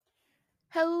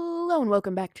Hello and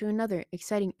welcome back to another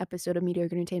exciting episode of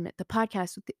Mediocre Entertainment, the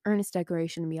podcast with the earnest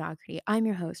declaration of mediocrity. I'm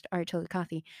your host, Art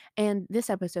Chillicothe, and this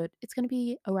episode, it's going to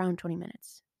be around 20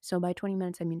 minutes. So by 20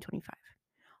 minutes, I mean 25.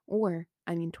 Or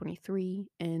I mean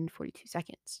 23 and 42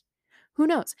 seconds. Who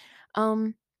knows?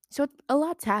 So a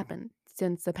lot's happened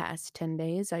since the past 10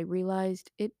 days. I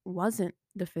realized it wasn't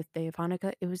the fifth day of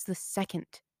Hanukkah, it was the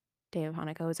second day of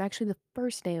Hanukkah. It was actually the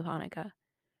first day of Hanukkah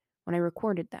when I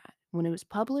recorded that. When it was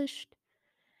published,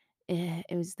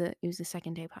 it was the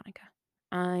second day of Hanukkah.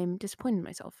 I'm disappointed in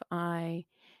myself. I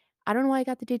don't know why I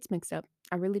got the dates mixed up.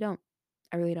 I really don't.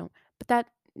 I really don't. But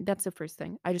that's the first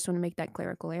thing. I just want to make that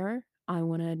clerical error. I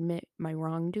want to admit my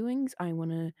wrongdoings. I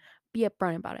want to be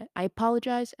upfront about it. I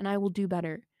apologize and I will do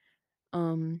better.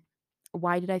 Um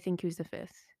why did I think it was the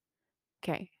 5th?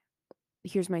 Okay,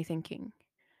 here's my thinking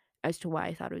as to why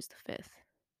I thought it was the 5th.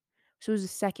 So it was the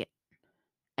second.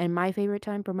 And my favorite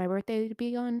time for my birthday to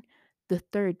be on the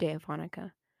third day of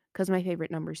Hanukkah cuz my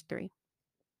favorite number is 3.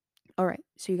 All right,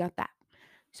 so you got that.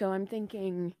 So I'm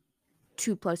thinking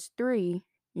 2 plus 3,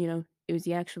 it was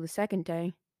the second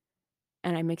day,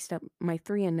 and I mixed up my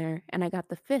 3 in there, and I got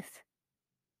the 5th,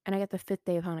 and I got the 5th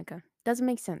day of Hanukkah. Doesn't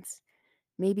make sense.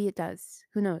 Maybe it does.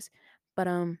 Who knows? But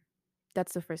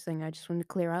that's the first thing I just wanted to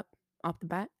clear up off the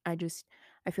bat. I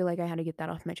feel like I had to get that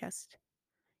off my chest.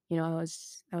 I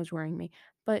was worrying me.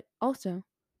 But also,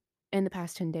 in the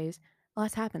past 10 days, a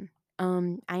lot's happened.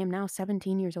 I am now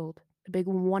 17 years old. The big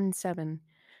 1-7.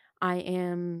 I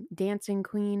am Dancing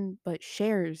Queen, but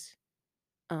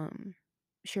um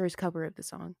Cher's cover of the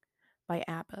song by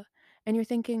ABBA. And you're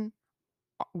thinking,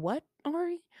 What,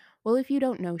 Ari?" Well, if you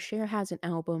don't know, Cher has an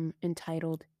album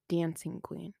entitled Dancing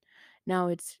Queen. Now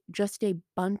it's just a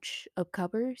bunch of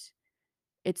covers.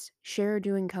 It's Cher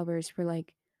doing covers for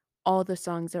like all the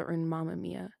songs that were in Mamma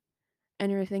Mia.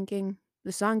 And you're thinking,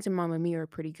 the songs in Mamma Mia are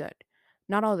pretty good.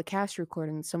 Not all the cast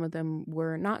recordings, some of them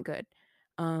were not good.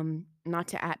 Not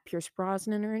to at Pierce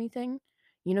Brosnan or anything.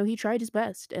 He tried his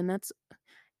best, and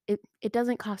it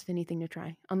doesn't cost anything to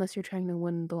try unless you're trying to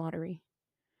win the lottery.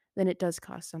 Then it does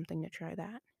cost something to try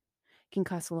that. It can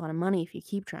cost a lot of money if you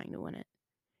keep trying to win it.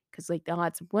 Because like the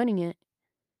odds of winning it,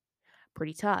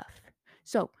 pretty tough.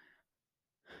 So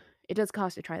it does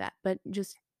cost to try that. But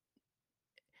just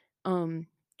um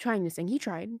trying to sing, he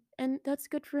tried, and that's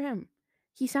good for him.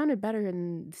 He sounded better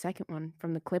in the second one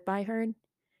from the clip I heard.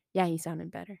 Yeah, he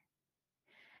sounded better.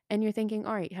 And you're thinking,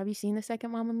 all right, have you seen the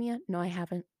second Mamma Mia? No, I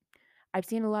haven't. I've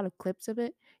seen a lot of clips of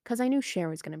it because I knew Cher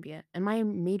was going to be it. And my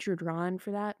major draw-in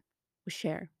for that was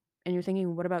Cher. And you're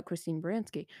thinking, what about Christine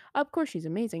Baranski? Of course, she's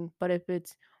amazing. But if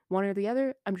it's one or the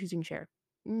other, I'm choosing Cher.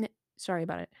 Sorry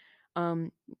about it.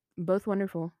 Um, both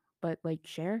wonderful, but like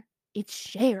Cher, it's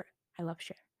Cher. I love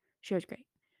Cher. Cher's great.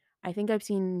 I think I've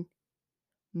seen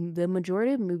the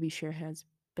majority of movies Cher has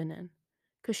been in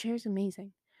because Cher's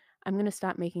amazing. I'm gonna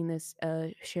stop making this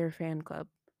a Cher fan club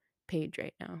page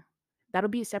right now. That'll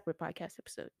be a separate podcast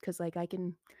episode because like I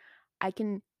can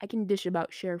dish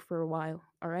about Cher for a while.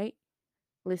 All right,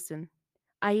 listen,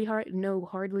 know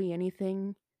hardly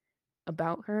anything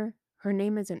about her. Her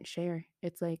name isn't Cher.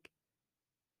 It's like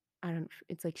I don't.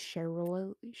 It's like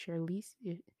Cheryl, Charlize.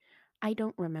 I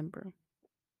don't remember.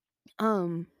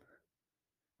 Um,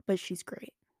 but she's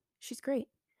great. She's great.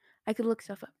 I could look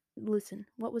stuff up. Listen,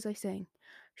 what was I saying?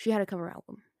 She had a cover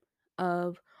album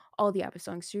of all the ABBA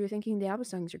songs. So you're thinking the ABBA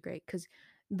songs are great because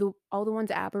all the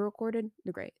ones ABBA recorded,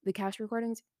 they're great. The cast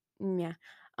recordings, yeah.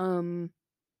 Um,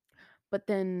 but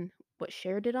then what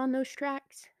Cher did on those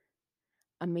tracks,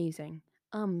 amazing,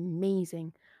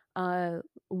 amazing.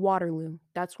 Waterloo,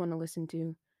 that's one to listen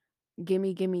to.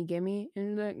 Gimme, gimme, gimme,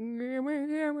 and like gimme,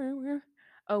 gimme, gimme.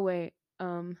 Oh wait,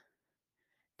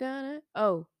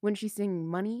 oh when she's singing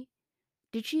Money.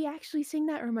 Did she actually sing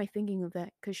that, or am I thinking of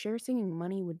that? Because Cher singing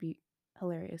Money would be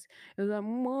hilarious. It was like,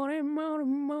 money, money,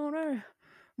 money,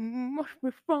 must be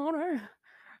funny,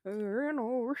 in a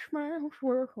rich man's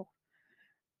world.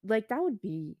 Like, that would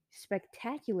be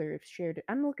spectacular if Cher did.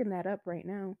 I'm looking that up right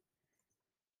now.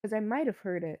 Because I might have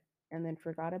heard it and then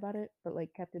forgot about it, but,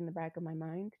 like, kept it in the back of my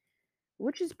mind.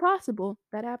 Which is possible.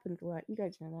 That happens a lot. You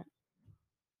guys know that.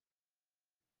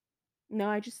 No,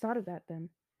 I just thought of that then.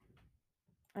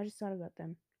 I just thought of that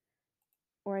then.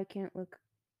 Or I can't look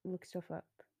stuff up.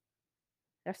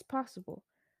 That's possible.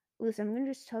 Listen, I'm gonna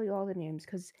just tell you all the names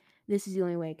because this is the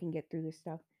only way I can get through this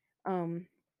stuff. Um,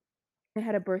 I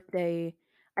had a birthday.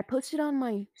 I posted on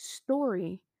my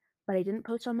story, but I didn't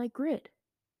post on my grid.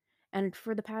 And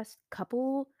for the past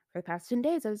 10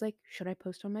 days, I was like, should I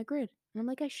post on my grid? And I'm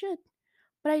like, I should,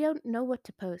 but I don't know what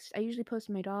to post. I usually post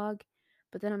my dog,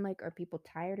 but then I'm like, are people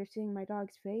tired of seeing my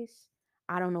dog's face?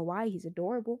 I don't know why. He's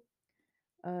adorable.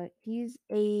 He's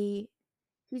a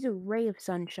ray of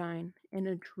sunshine in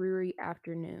a dreary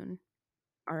afternoon.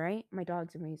 All right? My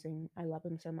dog's amazing. I love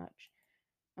him so much.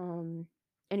 Um,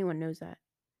 Anyone knows that.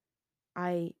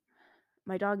 I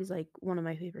My dog is like one of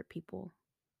my favorite people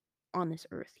on this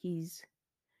earth. He's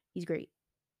great.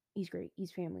 He's great.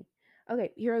 He's family.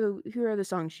 Okay, here are the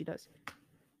songs she does.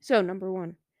 So number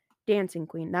one, Dancing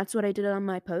Queen. That's what I did on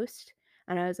my post.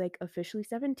 And I was like officially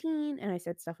 17 and I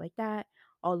said stuff like that,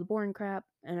 all the boring crap,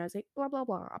 and I was like blah blah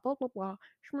blah blah blah blah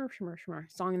shmur shmur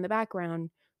shmur. Song in the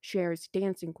background shares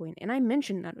Dancing Queen. And I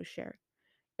mentioned that was Cher.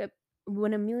 It,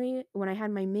 when I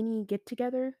had my mini get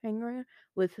together hangout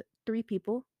with 3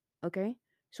 people, okay,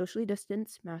 socially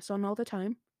distanced, masks on all the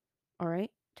time, all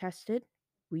right, tested,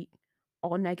 we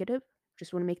all negative.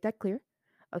 Just want to make that clear.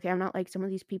 Okay, I'm not like some of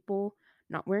these people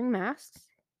not wearing masks,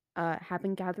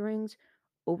 having gatherings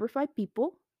over 5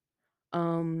 people.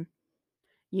 Um,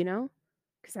 you know,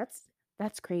 because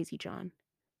that's crazy, John.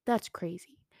 That's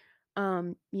crazy.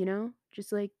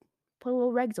 Just like put a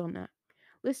little regs on that.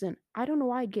 Listen, I don't know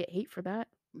why I'd get hate for that.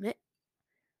 Meh.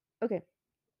 Okay,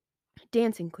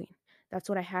 Dancing Queen. That's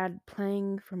what I had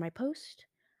playing for my post.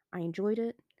 I enjoyed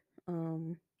it.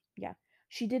 Yeah.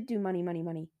 She did do Money, Money,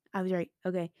 Money. I was right.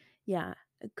 Okay. Yeah.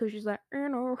 Because she's like,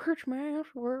 in a rich man's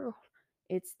world.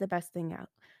 It's the best thing out.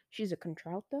 She's a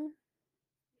contralto.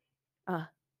 Uh,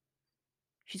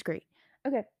 she's great.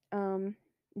 Okay. The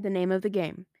name of the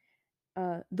game.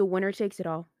 The winner takes it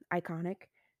all. Iconic.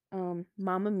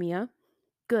 Mamma Mia.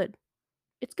 Good.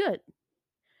 It's good.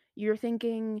 You're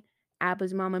thinking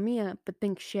ABBA's Mamma Mia, but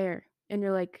think Cher. And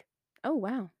you're like, oh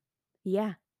wow.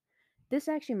 Yeah. This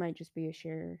actually might just be a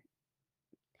Cher.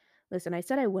 Listen, I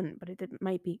said I wouldn't, but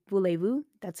might be. Voulez-vous?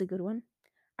 That's a good one.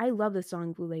 I love the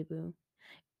song Voulez-vous.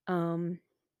 Um,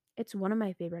 it's one of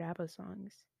my favorite ABBA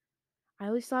songs. I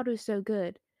always thought it was so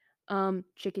good.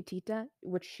 Chiquitita,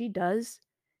 which she does,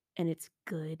 and it's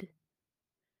good.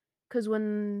 Cause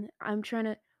when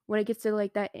it gets to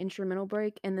like that instrumental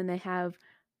break, and then they have,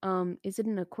 is it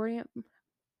an accordion?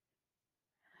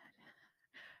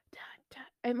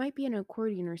 It might be an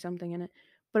accordion or something in it,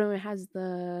 but it has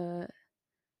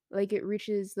it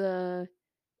reaches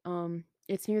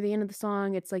it's near the end of the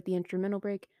song, it's like the instrumental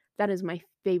break. That is my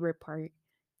favorite part.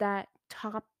 That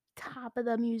top of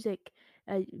the music,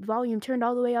 volume turned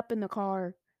all the way up in the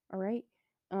car. All right.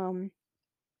 Um,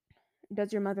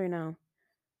 does your mother know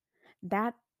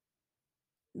that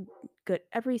good?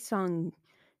 Every song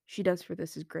she does for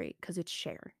this is great because it's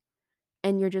Cher,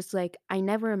 and you're just like, I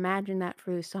never imagined that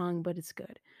for the song, but it's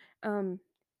good. Um,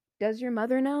 does your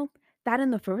mother know that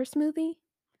in the first movie?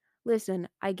 Listen,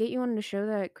 I get you wanted to show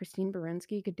that Christine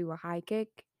Baranski could do a high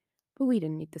kick, but we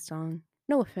didn't need the song.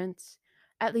 No offense.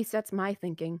 At least that's my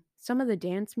thinking. Some of the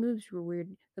dance moves were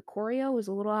weird. The choreo was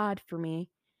a little odd for me.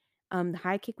 The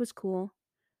high kick was cool,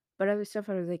 but other stuff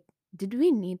I was like, did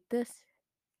we need this?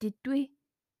 Did we?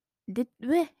 Did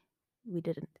we? We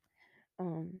didn't.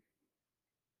 Um,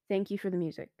 Thank you for the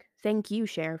music. Thank you,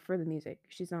 Cher, for the music.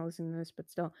 She's not listening to this, but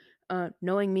still.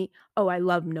 Knowing me. Oh, I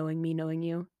love knowing me, knowing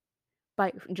you.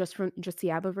 But just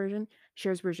the ABBA version,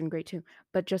 Cher's version great too.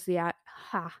 But just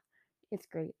it's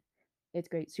great. It's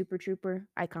great. Super Trooper,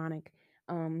 iconic.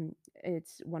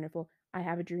 It's wonderful. I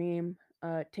Have a Dream.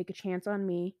 Take a Chance on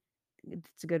Me.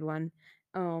 It's a good one.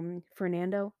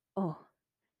 Fernando. Oh,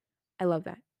 I love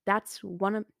that. That's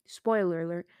one of spoiler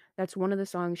alert. That's one of the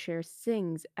songs Cher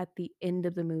sings at the end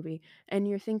of the movie, and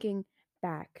you're thinking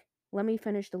back. Let me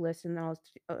finish the list, and then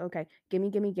okay.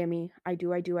 Gimme, gimme, gimme. I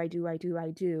do, I do, I do, I do,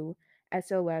 I do.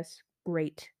 SOS.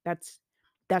 Great. That's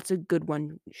a good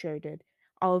one. Cher did.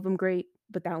 All of them great,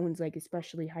 but that one's like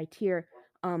especially high tier.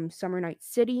 Summer Night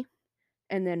City,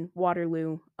 and then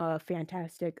Waterloo,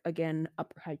 fantastic, again,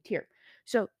 upper high tier.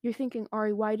 So you're thinking,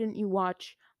 Ari, why didn't you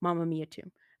watch Mamma Mia 2?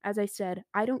 As I said,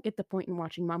 I don't get the point in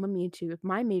watching Mamma Mia 2 if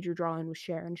my major draw-in was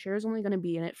Cher, and Cher is only going to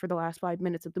be in it for the last 5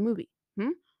 minutes of the movie.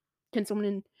 Hmm? Can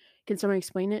someone can someone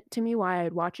explain it to me why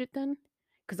I'd watch it then?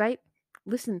 Because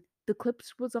listen, the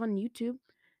clips was on YouTube.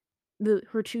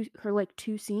 Her like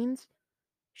 2 scenes.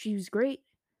 She was great.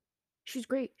 She's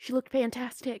great. She looked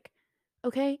fantastic.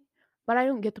 Okay? But I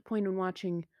don't get the point in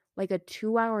watching like a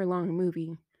 2-hour long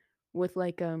movie with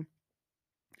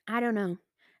I don't know.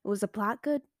 Was the plot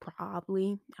good?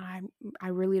 Probably. I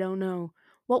really don't know.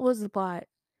 What was the plot?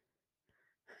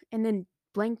 And then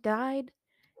Blank died?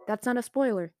 That's not a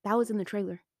spoiler. That was in the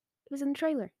trailer. It was in the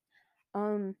trailer.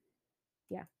 Um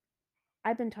yeah.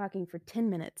 I've been talking for 10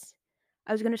 minutes.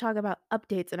 I was going to talk about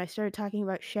updates and I started talking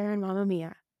about Sharon Mamma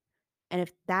Mia. And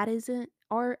if that isn't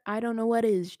art, I don't know what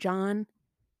is, John.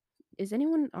 Is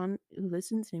anyone on who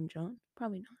listens named John?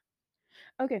 Probably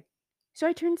not. Okay. So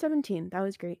I turned 17. That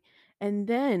was great. And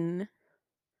then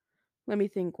let me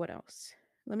think what else.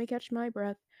 Let me catch my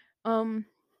breath. Um,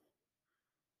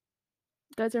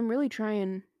 guys, I'm really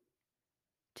trying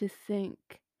to think.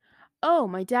 Oh,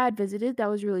 my dad visited. That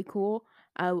was really cool.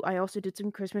 I also did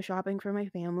some Christmas shopping for my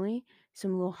family,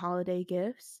 some little holiday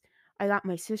gifts. I got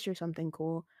my sister something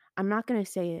cool. I'm not gonna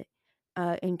say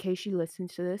it, in case she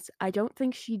listens to this. I don't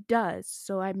think she does,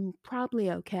 so I'm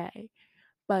probably okay.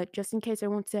 But just in case I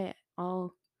won't say it,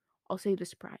 I'll say the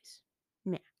surprise.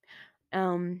 Yeah.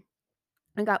 Um,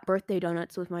 I got birthday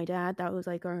donuts with my dad. That was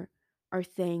like our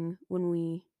thing when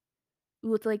we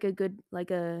with like a good like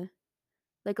a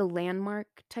landmark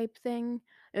type thing.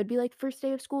 It would be like first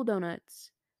day of school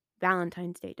donuts,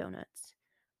 Valentine's Day donuts.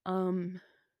 Um,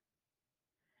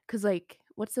 cause like,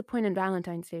 what's the point in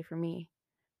Valentine's Day for me?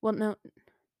 Well, no,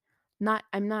 not.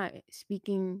 I'm not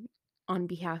speaking on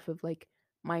behalf of like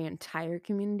my entire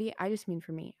community. I just mean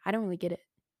for me. I don't really get it.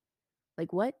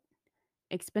 Like what?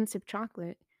 Expensive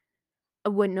chocolate.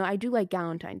 Well, no, I do like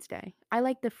Valentine's Day. I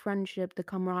like the friendship, the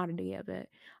camaraderie of it.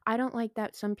 I don't like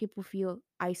that some people feel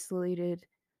isolated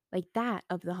like that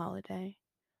of the holiday.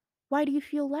 Why do you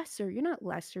feel lesser? You're not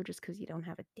lesser just because you don't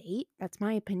have a date. That's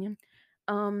my opinion.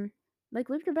 Um, like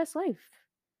live your best life,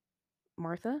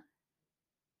 Martha.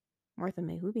 Martha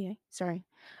May Hubier. Sorry.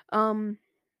 Um,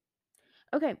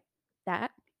 okay,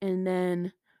 that and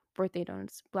then birthday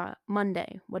donuts. Blah.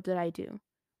 Monday. What did I do?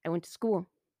 I went to school.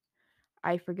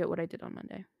 I forget what I did on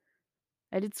Monday.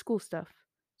 I did school stuff,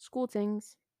 school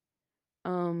things.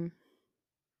 Um,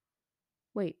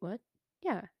 wait, what?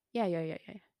 Yeah, yeah.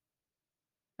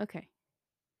 Okay.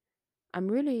 I'm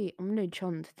really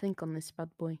trying to think on this bad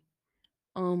boy.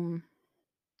 Um,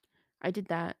 I did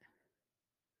that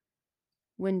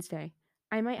Wednesday.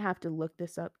 I might have to look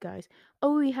this up, guys.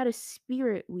 Oh, we had a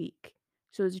spirit week.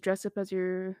 So it's dress up as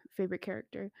your favorite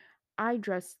character. I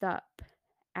dressed up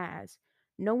as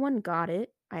no one got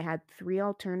it. I had three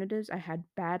alternatives. I had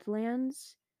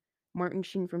Badlands, Martin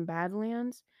Sheen from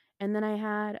Badlands, and then I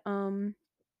had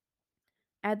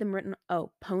them written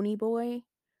Pony Boy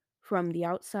from The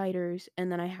Outsiders,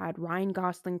 and then I had Ryan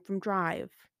Gosling from Drive.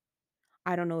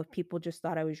 I don't know if people just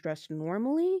thought I was dressed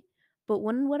normally, but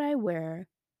when would I wear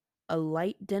a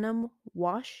light denim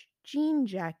wash jean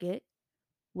jacket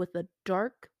with a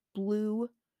dark blue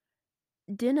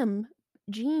denim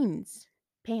jeans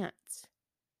pants?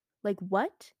 Like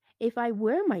what? If I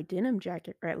wear my denim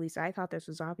jacket, or at least I thought this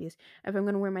was obvious, if I'm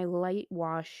gonna wear my light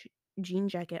wash jean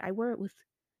jacket, I wear it with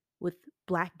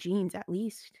black jeans at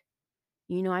least.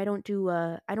 You know, I don't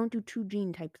do two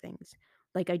jean type things.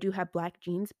 Like I do have black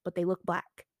jeans, but they look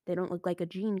black. They don't look like a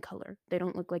jean color. They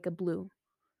don't look like a blue.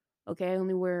 Okay, I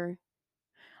only wear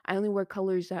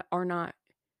colors that are not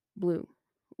blue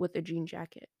with a jean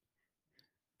jacket.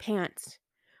 Pants,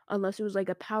 unless it was like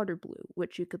a powder blue,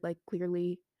 which you could like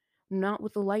clearly not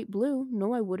with a light blue.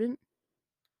 No, I wouldn't.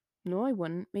 No, I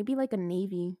wouldn't. Maybe like a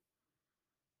navy.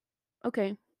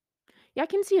 Okay. Yeah, I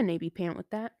can see a navy pant with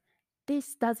that.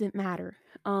 This doesn't matter.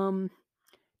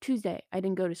 Tuesday, I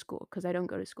didn't go to school because I don't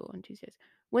go to school on Tuesdays.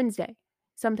 Wednesday,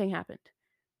 something happened.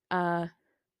 Uh,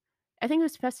 I think it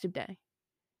was festive day.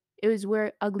 It was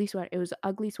wear ugly sweater. It was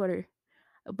ugly sweater,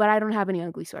 but I don't have any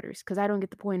ugly sweaters because I don't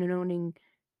get the point in owning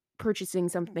purchasing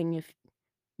something if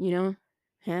you know,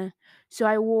 huh? So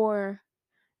I wore.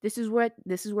 This is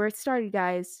where it started,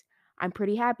 guys. I'm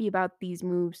pretty happy about these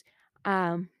moves.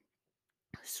 Um,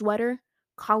 Sweater,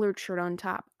 collared shirt on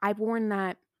top. I've worn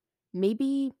that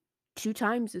maybe 2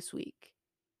 times this week.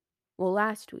 Well,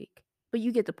 last week, but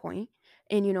you get the point.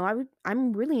 And you know,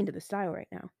 I'm really into the style right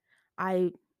now.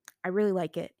 I I really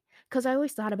like it because I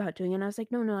always thought about doing it. And I was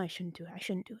like, no, I shouldn't do it. I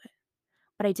shouldn't do it.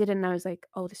 But I did it, and I was like,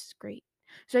 oh, this is great.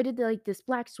 So I did like this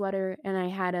black sweater, and I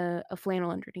had a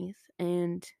flannel underneath.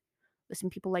 And listen,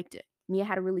 people liked it. Mia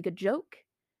had a really good joke.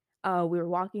 We were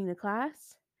walking to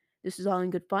class. This is all in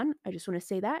good fun. I just want to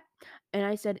say that. And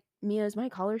I said, Mia, is my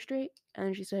collar straight?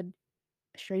 And she said,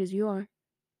 straight as you are.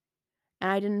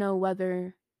 And I didn't know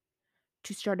whether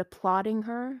to start applauding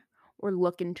her or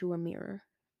look into a mirror.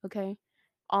 Okay?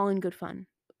 All in good fun.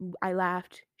 I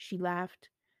laughed. She laughed.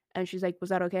 And she's like,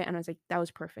 was that okay? And I was like, that was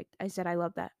perfect. I said, I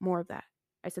love that. More of that.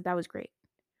 I said, that was great.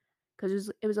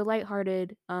 Because it was a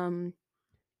lighthearted, you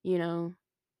know,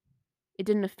 it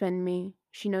didn't offend me.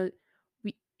 She knows,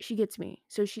 she gets me.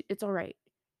 So it's all right.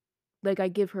 Like, I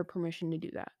give her permission to do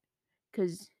that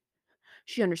because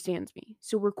she understands me.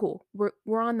 So we're cool.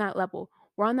 We're on that level.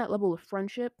 We're on that level of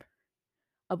friendship,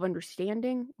 of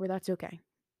understanding, where that's okay.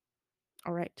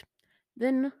 All right.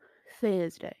 Then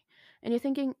Thursday. And you're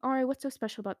thinking, all right, what's so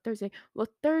special about Thursday? Well,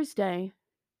 Thursday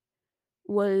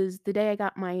was the day I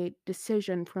got my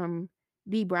decision from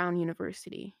the Brown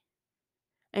University.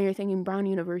 And you're thinking Brown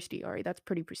University, Ari, that's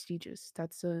pretty prestigious.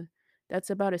 That's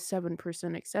about a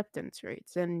 7% acceptance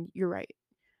rates. And you're right.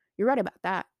 You're right about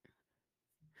that.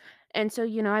 And so,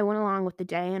 I went along with the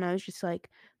day and I was just like,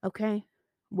 okay,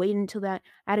 wait until that.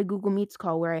 I had a Google Meets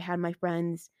call where I had my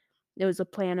friends. There was a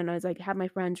plan, and I was like, have my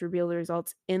friends reveal the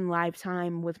results in live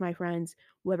time with my friends.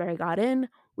 Whether I got in,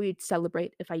 we'd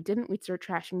celebrate. If I didn't, we'd start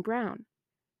trashing Brown.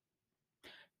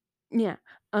 Yeah.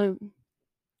 Um,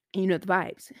 you know the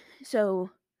vibes. So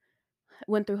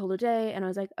went through the whole day and I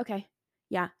was like, okay,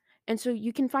 yeah. And so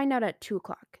you can find out at 2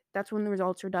 o'clock. That's when the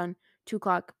results are done, 2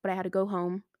 o'clock. But I had to go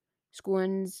home. School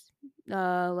ends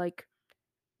like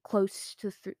close to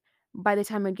three. By the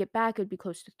time I'd get back, it'd be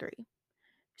close to 3.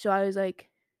 So I was like,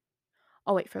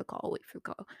 I'll wait for the call. I'll wait for the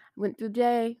call. Went through the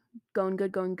day, going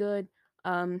good, going good.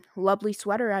 Lovely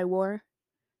sweater I wore.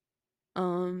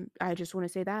 I just want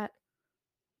to say that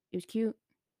it was cute.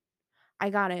 I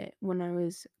got it when I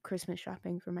was Christmas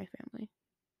shopping for my family.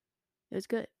 It was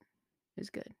good. It was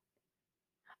good.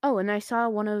 Oh, and I saw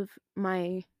one of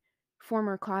my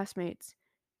former classmates,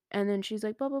 and then she's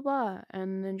like, blah, blah, blah.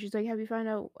 And then she's like, have you found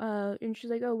out? And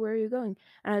she's like, oh, where are you going?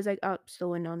 And I was like, oh,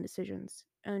 still in on decisions.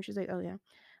 And she's like, oh, yeah.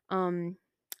 Um,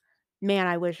 Man,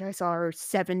 I wish I saw her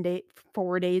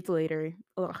 4 days later.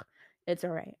 Ugh, it's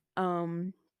all right.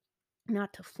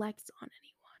 Not to flex on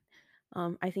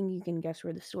anyone. I think you can guess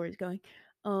where the story is going.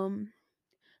 Um,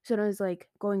 so I was like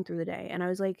going through the day, and I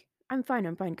was like, I'm fine,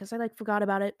 because I like forgot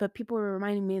about it. But people were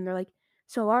reminding me, and they're like,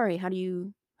 so Ari, how do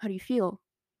you feel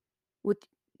with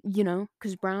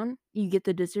because Brown, you get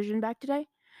the decision back today,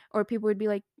 or people would be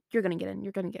like, you're gonna get in,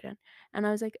 you're gonna get in, and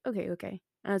I was like, okay, okay,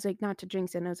 and I was like, not to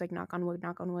jinx it, and I was like, knock on wood,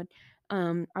 knock on wood.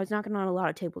 I was knocking on a lot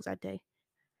of tables that day,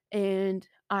 and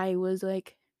I was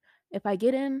like, if I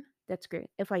get in, that's great.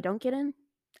 If I don't get in,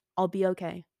 I'll be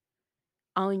okay.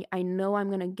 I know I'm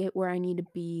gonna get where I need to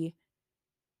be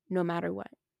no matter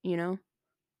what, you know?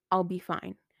 I'll be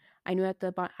fine. I knew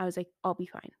I was like, I'll be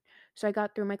fine. So I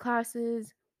got through my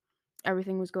classes,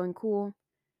 everything was going cool.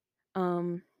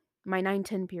 Um, my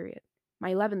 9-10 period,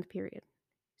 my 11th period.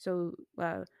 So,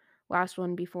 last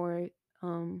one before,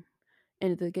 um,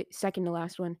 and second to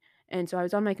last one. And so I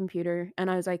was on my computer and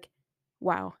I was like,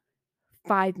 wow,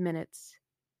 5 minutes.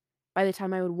 By the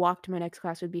time I would walk to my next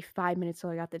class, it would be 5 minutes till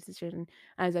I got the decision.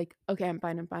 I was like, okay, I'm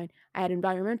fine, I'm fine. I had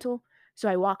environmental. So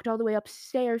I walked all the way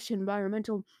upstairs to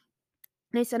environmental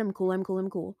and I said, I'm cool, I'm cool, I'm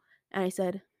cool. And I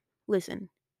said, listen,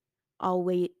 I'll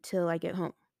wait till I get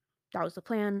home. That was the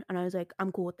plan. And I was like,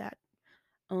 I'm cool with that.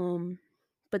 Um,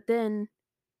 but then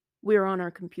we were on our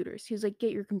computers. He was like,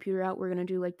 get your computer out. We're going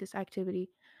to do like this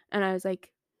activity. And I was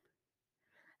like,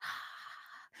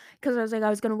 because I was like, I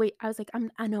was going to wait. I was like,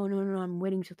 I know, no, no, no, I'm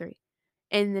waiting till 3.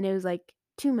 And then it was like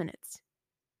 2 minutes,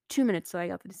 2 minutes till I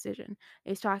got the decision.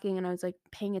 He was talking and I was like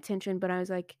paying attention, but I was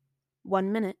like,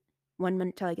 1 minute, 1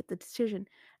 minute till I get the decision.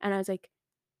 And I was like,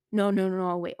 no, no, no, no,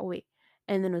 I'll wait.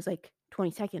 And then it was like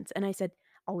 20 seconds. And I said,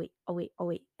 I'll wait, I'll wait, I'll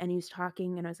wait. And he was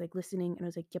talking and I was like listening and I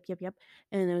was like, yep, yep, yep.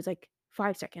 And then it was like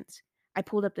 5 seconds. I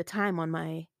pulled up the time on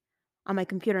my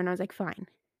computer and I was like, fine.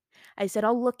 I said,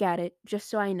 I'll look at it just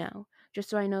so I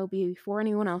know before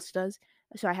anyone else does.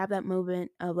 So I have that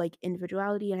moment of like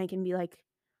individuality and I can be like,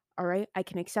 all right, I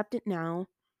can accept it now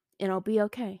and I'll be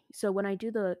okay. So when I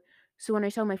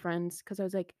tell my friends, because I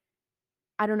was like,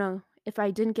 I don't know. If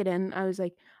I didn't get in, I was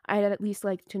like, I'd at least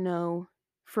like to know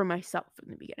for myself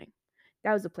in the beginning.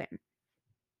 That was the plan.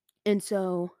 And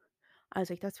so I was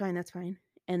like, that's fine, that's fine.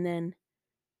 And then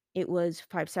it was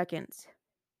 5 seconds.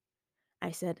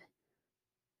 I said,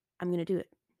 I'm going to do it.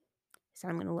 I said,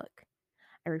 I'm going to look.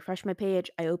 I refreshed my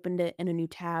page. I opened it in a new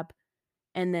tab.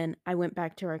 And then I went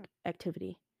back to our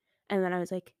activity. And then I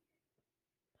was like,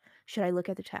 should I look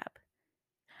at the tab?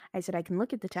 I said, I can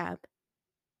look at the tab.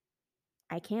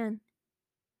 I can.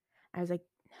 I was like,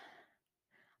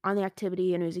 on the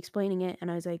activity and it was explaining it. And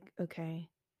I was like, okay.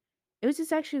 It was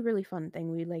just actually a really fun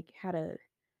thing. We like had a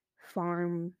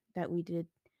farm that we did.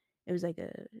 It was like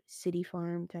a city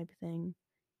farm type of thing.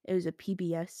 It was a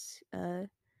PBS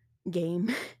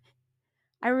game.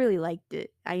 I really liked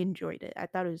it. I enjoyed it. I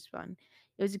thought it was fun.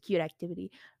 It was a cute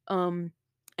activity. Um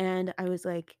and I was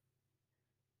like,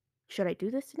 should I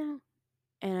do this now?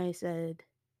 And I said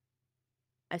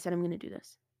I'm going to do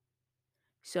this.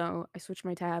 So, I switched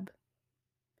my tab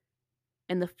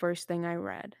and the first thing I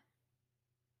read,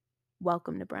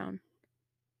 welcome to Brown.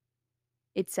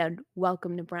 It said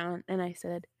welcome to Brown and I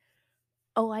said,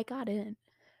 "Oh, I got in."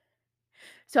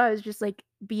 So I was just like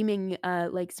beaming,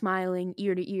 like smiling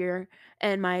ear to ear,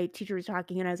 and my teacher was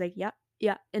talking, and I was like, "Yep,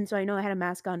 yeah." And so I know I had a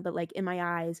mask on, but like in my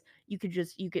eyes, you could.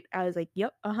 I was like,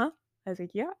 "Yep, uh huh." I was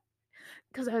like, "Yeah."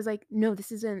 'Cause I was like, "No,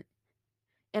 this isn't,"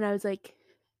 and I was like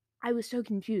I was so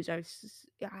confused.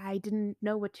 I didn't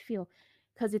know what to feel,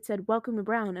 cause it said, "Welcome to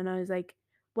Brown," and I was like,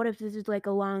 "What if this is like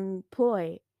a long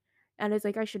ploy?" And it's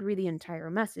like, I should read the entire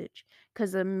message,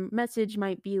 'cause the message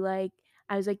might be like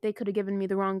I was like, "They coulda given me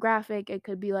the wrong graphic." It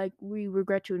could be like, "We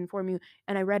regret to inform you,"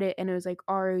 and I read it, and it was like,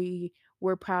 "Ari,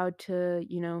 we're proud to,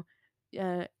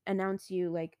 announce you,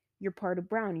 like, you're part of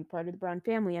Brown, you're part of the Brown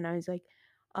family," and I was like,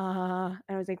 and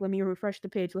I was like, "Let me refresh the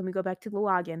page, let me go back to the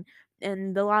login,"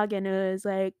 and the login is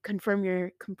like, confirm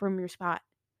your spot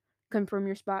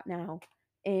now,"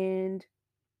 and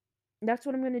that's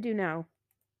what I'm gonna do now.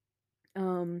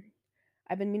 Um,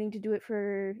 I've been meaning to do it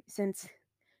for since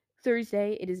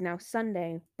Thursday. It is now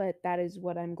Sunday, but that is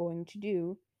what I'm going to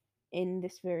do in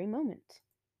this very moment.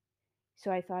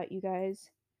 So I thought you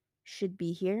guys should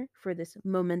be here for this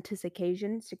momentous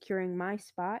occasion, securing my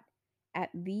spot at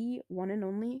the one and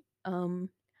only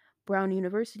Brown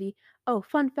University. Oh,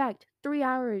 fun fact, 3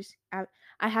 hours out.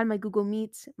 I had my Google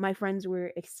Meets. My friends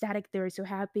were ecstatic. They were so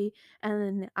happy. And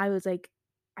then I was like,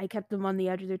 I kept them on the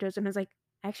edge of their toes. And I was like,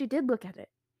 I actually did look at it.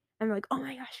 And they're like, oh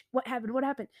my gosh, what happened? What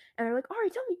happened? And they're like, Ari,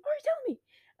 tell me, Ari,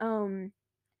 tell me.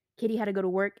 Kitty had to go to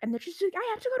work. And they're just like, I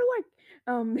have to go to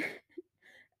work.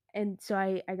 And so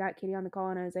I got Kitty on the call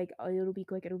and I was like, oh, it'll be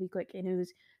quick. It'll be quick. And it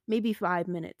was maybe 5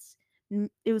 minutes.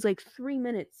 It was like 3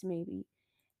 minutes maybe,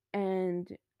 and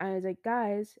I was like,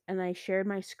 "Guys," and I shared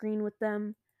my screen with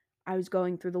them. I was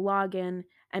going through the login,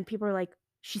 and people are like,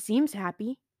 "She seems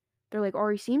happy." They're like,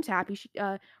 "Ari seems happy.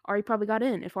 Ari probably got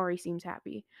in if Ari seems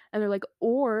happy." And they're like,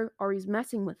 "Or Ari's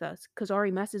messing with us, because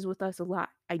Ari messes with us a lot."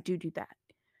 I do that.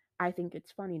 I think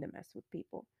it's funny to mess with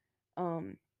people.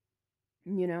 Um,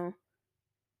 you know,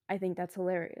 I think that's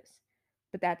hilarious.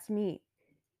 But that's me.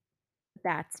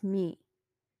 That's me.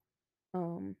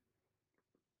 Um,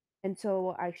 and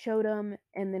so I showed them,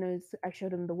 and then I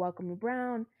showed them the Welcome to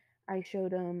Brown. I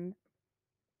showed them,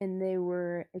 and they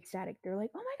were ecstatic. They're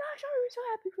like, "Oh my gosh, oh, we're so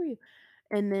happy for you!"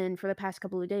 And then for the past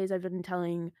couple of days, I've been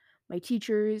telling my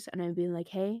teachers, and I've been like,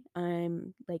 "Hey,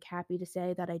 I'm like happy to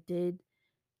say that I did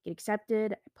get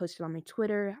accepted." I posted on my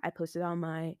Twitter. I posted on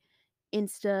my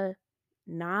Insta,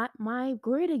 not my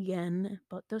grid again,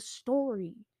 but the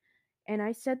story. And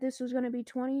I said this was gonna be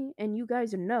 20, and you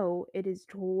guys know it is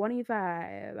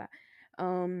 25.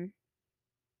 Um,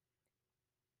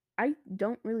 I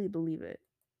don't really believe it,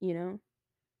 you know?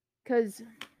 Because,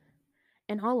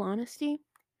 in all honesty,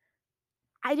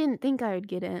 I didn't think I would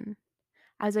get in.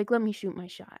 I was like, let me shoot my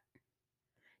shot.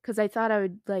 Because I thought I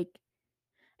would, like,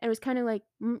 it was kind of like,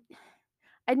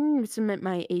 I didn't even submit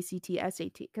my ACT,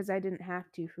 SAT, because I didn't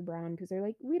have to for Brown, because they're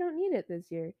like, we don't need it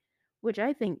this year, which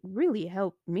I think really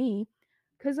helped me,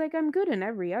 because, like, I'm good in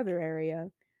every other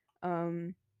area.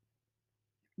 Um,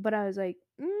 but I was like,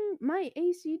 my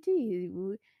ACT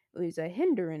was a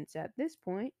hindrance at this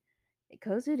point,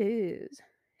 because it is.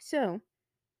 So,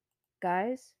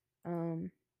 guys,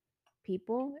 um,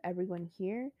 people, everyone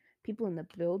here, people in the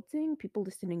building, people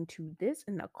listening to this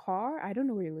in the car. I don't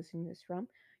know where you're listening to this from.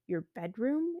 Your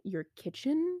bedroom, your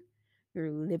kitchen,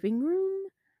 your living room,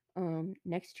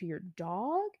 next to your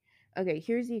dog. Okay,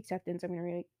 here's the acceptance. I'm gonna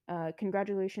read.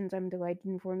 Congratulations! I'm delighted to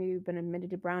inform you you've been admitted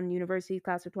to Brown University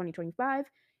class of 2025.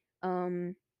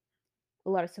 Um, a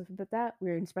lot of stuff about that.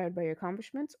 We're inspired by your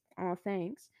accomplishments. Oh,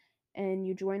 thanks. And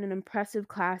you join an impressive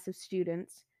class of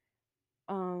students.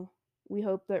 uh, we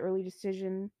hope the early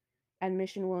decision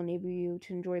admission will enable you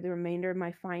to enjoy the remainder of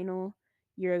my final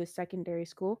year of the secondary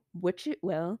school, which it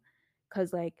will,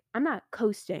 cause like I'm not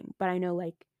coasting, but I know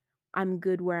like I'm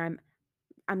good where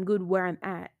I'm good where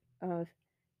I'm uh,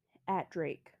 at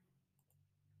Drake,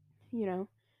 you know.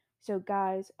 So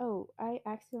guys, oh, I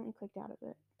accidentally clicked out of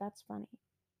it. That's funny.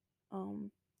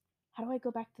 Um, how do I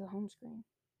go back to the home screen?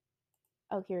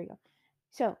 Oh, here we go.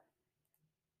 So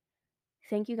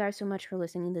thank you guys so much for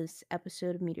listening to this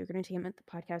episode of Meteor Entertainment, the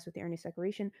podcast with the earnest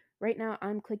declaration. Right now,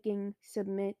 I'm clicking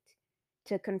submit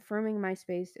to confirming my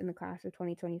space in the class of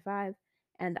 2025,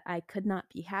 and I could not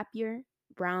be happier.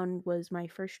 Brown was my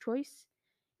first choice.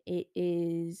 It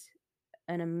is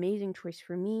an amazing choice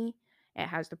for me. It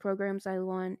has the programs I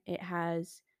want. It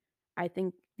has, I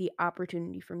think, the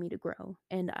opportunity for me to grow.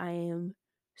 And I am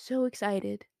so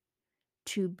excited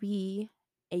to be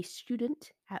a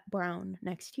student at Brown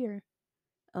next year.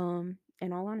 In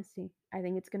all honesty, I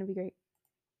think it's going to be great.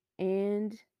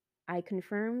 And I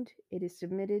confirmed it is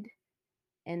submitted,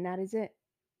 and that is it.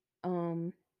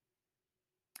 Um,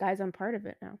 guys, I'm part of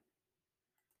it now.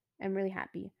 I'm really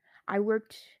happy. I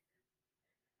worked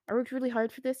I worked really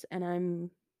hard for this, and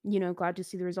I'm, glad to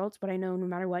see the results, but I know no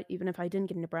matter what, even if I didn't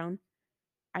get into Brown,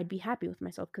 I'd be happy with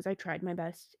myself because I tried my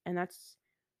best, and that's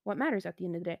what matters at the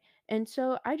end of the day. And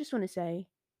so I just want to say,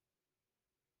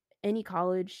 any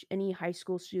college, any high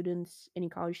school students, any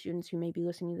college students who may be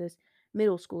listening to this,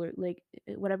 middle schooler, like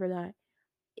whatever that,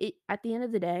 at the end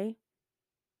of the day,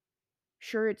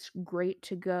 sure, it's great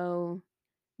to go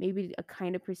maybe a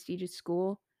kind of prestigious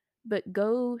school, but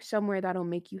go somewhere that'll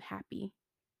make you happy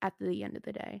at the end of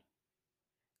the day.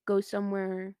 Go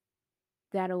somewhere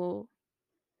that'll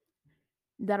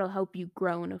that'll help you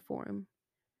grow in a form.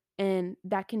 And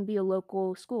that can be a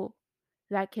local school.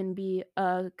 That can be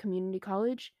a community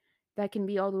college. That can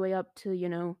be all the way up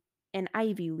to, an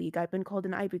Ivy League. I've been called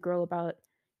an Ivy girl about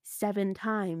 7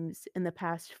 times in the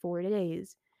past 4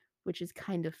 days, which is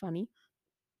kind of funny.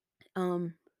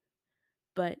 Um,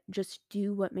 but just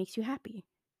do what makes you happy.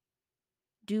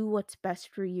 Do what's best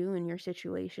for you in your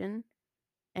situation,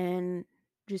 and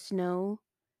just know,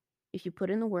 if you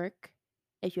put in the work,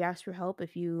 if you ask for help,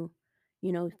 if you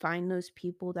find those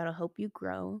people that'll help you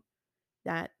grow,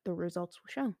 that the results will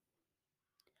show.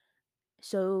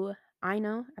 So I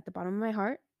know at the bottom of my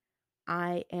heart,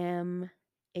 I am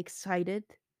excited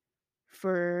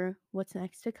for what's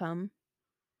next to come.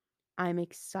 I'm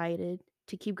excited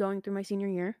to keep going through my senior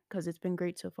year because it's been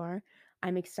great so far.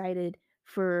 I'm excited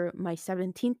for my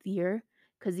 17th year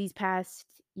because these past,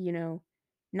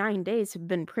 9 days have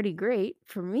been pretty great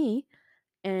for me.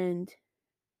 And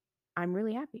I'm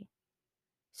really happy.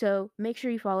 So make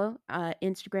sure you follow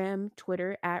Instagram,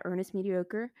 Twitter at Ernest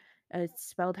Mediocre. It's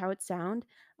spelled how it sound.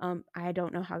 I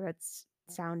don't know how that's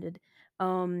sounded.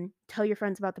 Tell your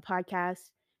friends about the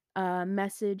podcast.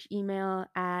 Message, email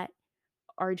at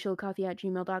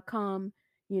rchillcoffee@gmail.com.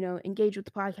 Engage with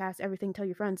the podcast, everything. Tell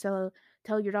your friends,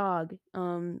 tell your dog.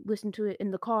 Listen to it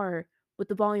in the car with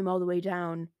the volume all the way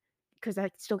down because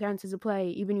that still counts as a play.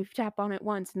 Even if you tap on it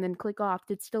once and then click off,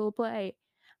 it's still a play.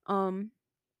 Um,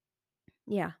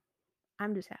 yeah,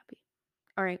 I'm just happy.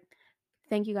 All right.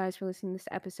 Thank you guys for listening to this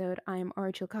episode. I'm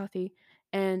Archil Coffee.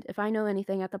 And if I know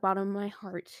anything at the bottom of my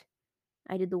heart,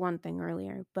 I did the one thing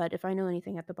earlier, but if I know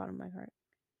anything at the bottom of my heart,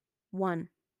 one,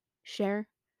 Cher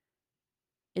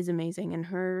is amazing. And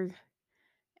her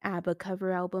ABBA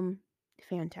cover album,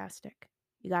 fantastic.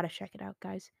 You gotta check it out,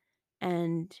 guys.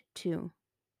 And two,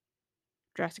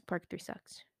 Jurassic Park 3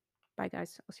 sucks. Bye,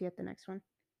 guys. I'll see you at the next one.